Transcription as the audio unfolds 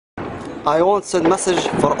I want to send a message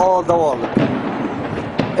for all the world.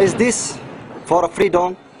 Is this for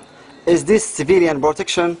freedom? Is this civilian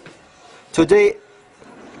protection? Today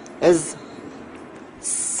is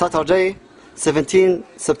Saturday, 17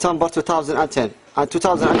 September 2010 and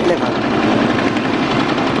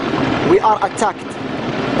 2011. We are attacked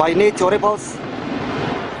by NATO rebels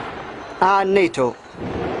and NATO.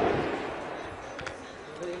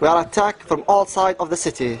 We are attacked from all sides of the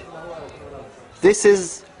city. This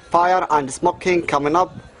is fire and smoking coming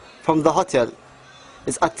up from the hotel.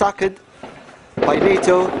 It's attacked by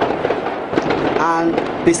NATO, and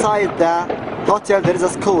beside the hotel there is a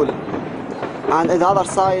school, and on the other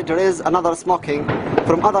side there is another smoking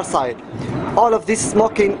from other side. All of this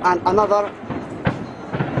smoking and another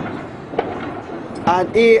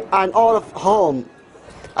and all of home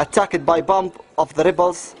attacked by bomb of the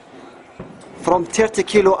rebels from 30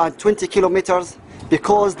 kilo and 20 kilometers,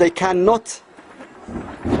 because they cannot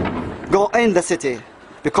go in the city,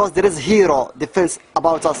 because there is hero defense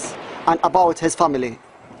about us and about his family.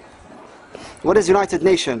 What is United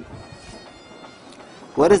Nations?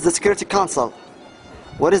 What is the Security Council?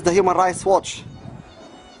 What is the Human Rights Watch?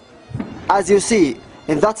 As you see,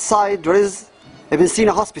 in that side there is Ibn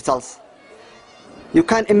Sina hospitals. You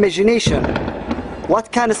can imagination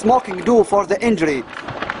what can smoking do for the injury,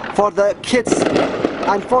 for the kids,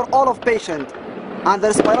 and for all of patient and the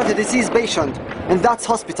respiratory disease patient in that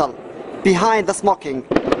hospital. Behind the smoking,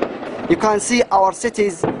 you can see our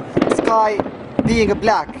city's sky being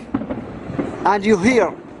black, and you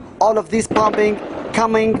hear all of this bombing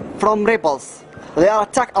coming from rebels. They are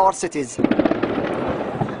attack our cities,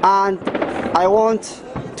 and I want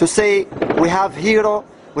to say we have hero,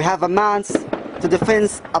 we have a man to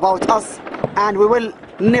defend about us, and we will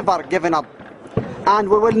never give up, and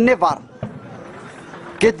we will never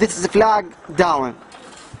get this flag down.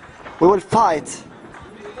 We will fight.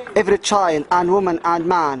 Every child and woman and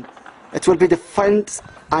man, it will be defend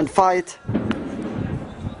and fight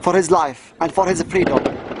for his life and for his freedom.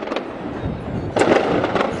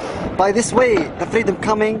 By this way, the freedom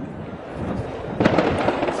coming.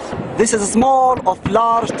 This is a small of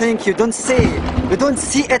large thing you don't see. You don't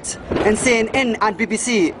see it in CNN and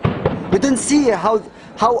BBC. You don't see how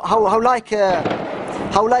like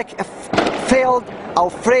failed,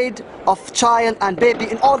 afraid of child and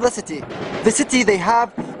baby in all the city. The city they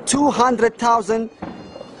have 200,000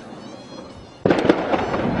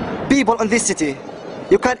 people in this city.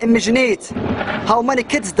 You can imagine how many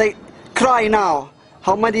kids they cry now,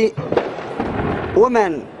 how many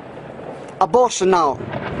women abortion now,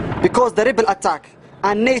 because the rebel attack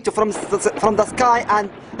and NATO from the sky and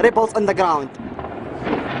rebels on the ground.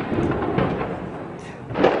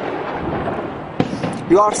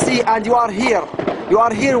 You are see and you are here. You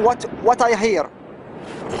are here what I hear.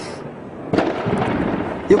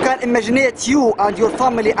 You can imagine you and your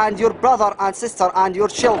family and your brother and sister and your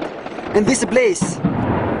child in this place,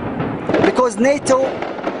 because NATO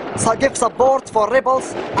gives support for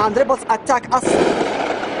rebels and rebels attack us.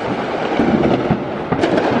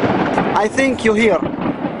 I think you hear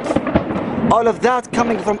all of that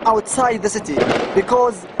coming from outside the city,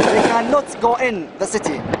 because they cannot go in the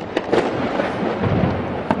city.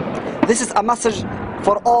 This is a message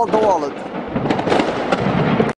for all the world.